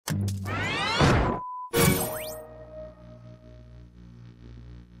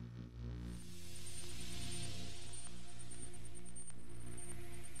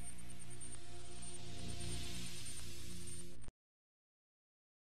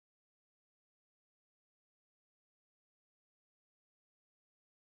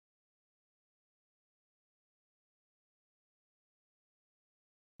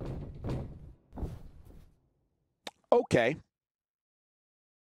Okay.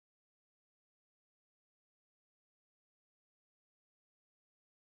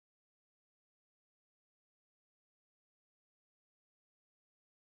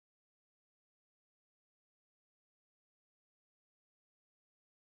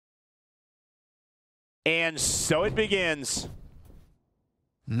 And so it begins.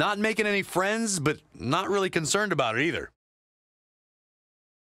 Not making any friends, but not really concerned about it either.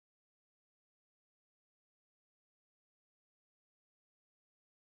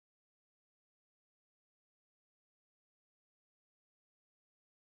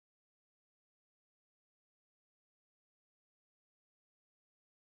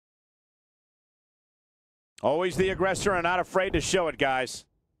 Always the aggressor and not afraid to show it, guys.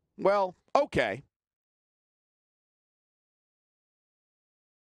 Well, okay.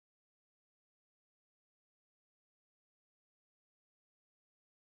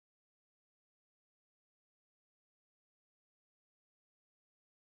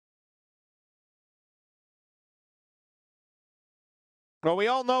 Well, we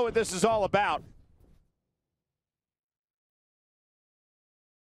all know what this is all about.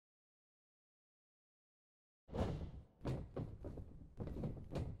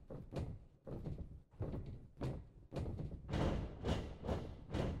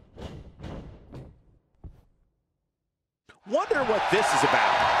 Wonder what this is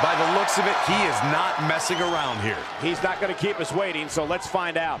about. By the looks of it, he is not messing around here. He's not going to keep us waiting, so let's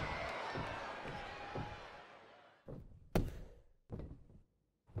find out.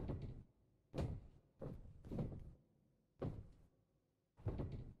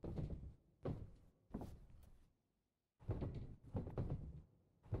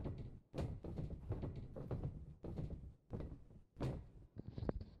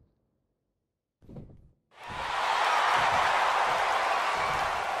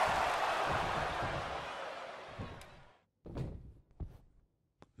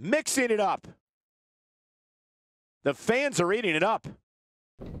 Mixing it up. The fans are eating it up.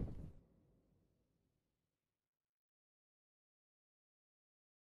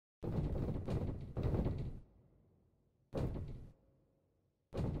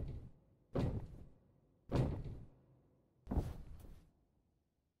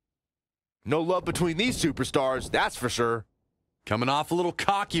 No love between these superstars, that's for sure. Coming off a little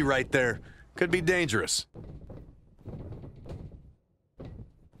cocky right there. Could be dangerous.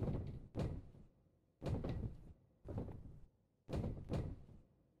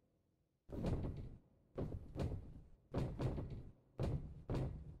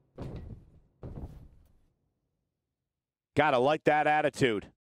 Gotta like that attitude.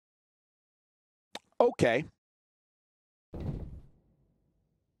 Okay.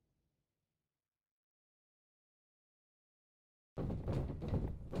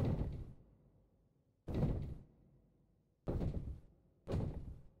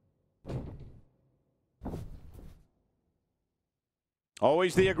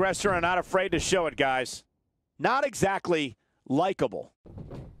 Always the aggressor and not afraid to show it, guys. Not exactly likable.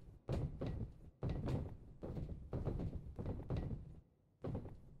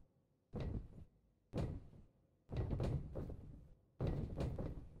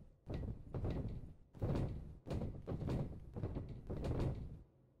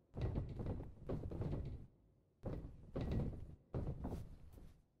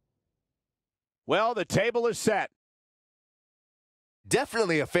 Well, the table is set.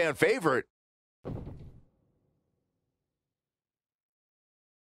 Definitely a fan favorite.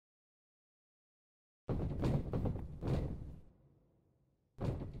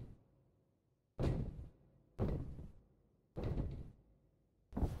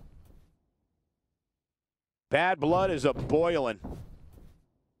 Bad blood is a-boiling.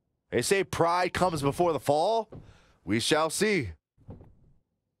 They say pride comes before the fall. We shall see.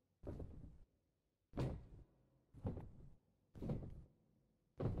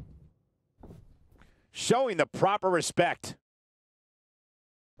 Showing the proper respect.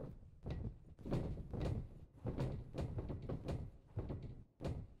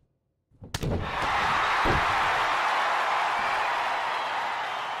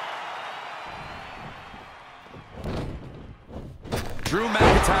 Drew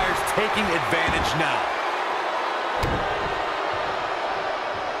McIntyre's taking advantage now.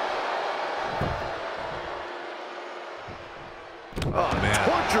 Oh, man.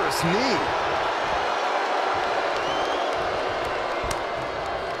 Torturous knee.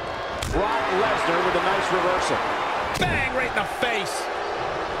 Brock Lesnar with a nice reversal. Bang, right in the face.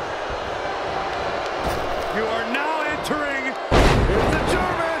 You are now entering the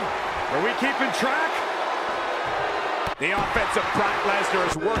German. Are we keeping track? The offensive Brock Lesnar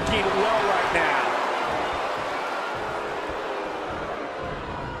is working well right now.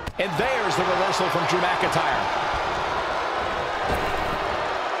 And there's the reversal from Drew McIntyre.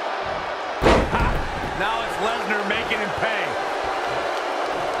 Ha! Now it's Lesnar making him pay.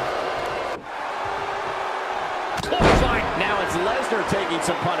 Clothesline. Now it's Lesnar taking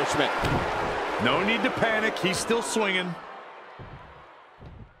some punishment. No need to panic. He's still swinging.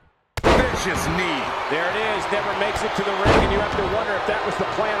 Vicious knee. There it is. Never makes it to the ring, and you have to wonder if that was the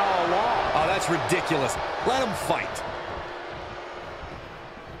plan all along. Oh, that's ridiculous. Let him fight.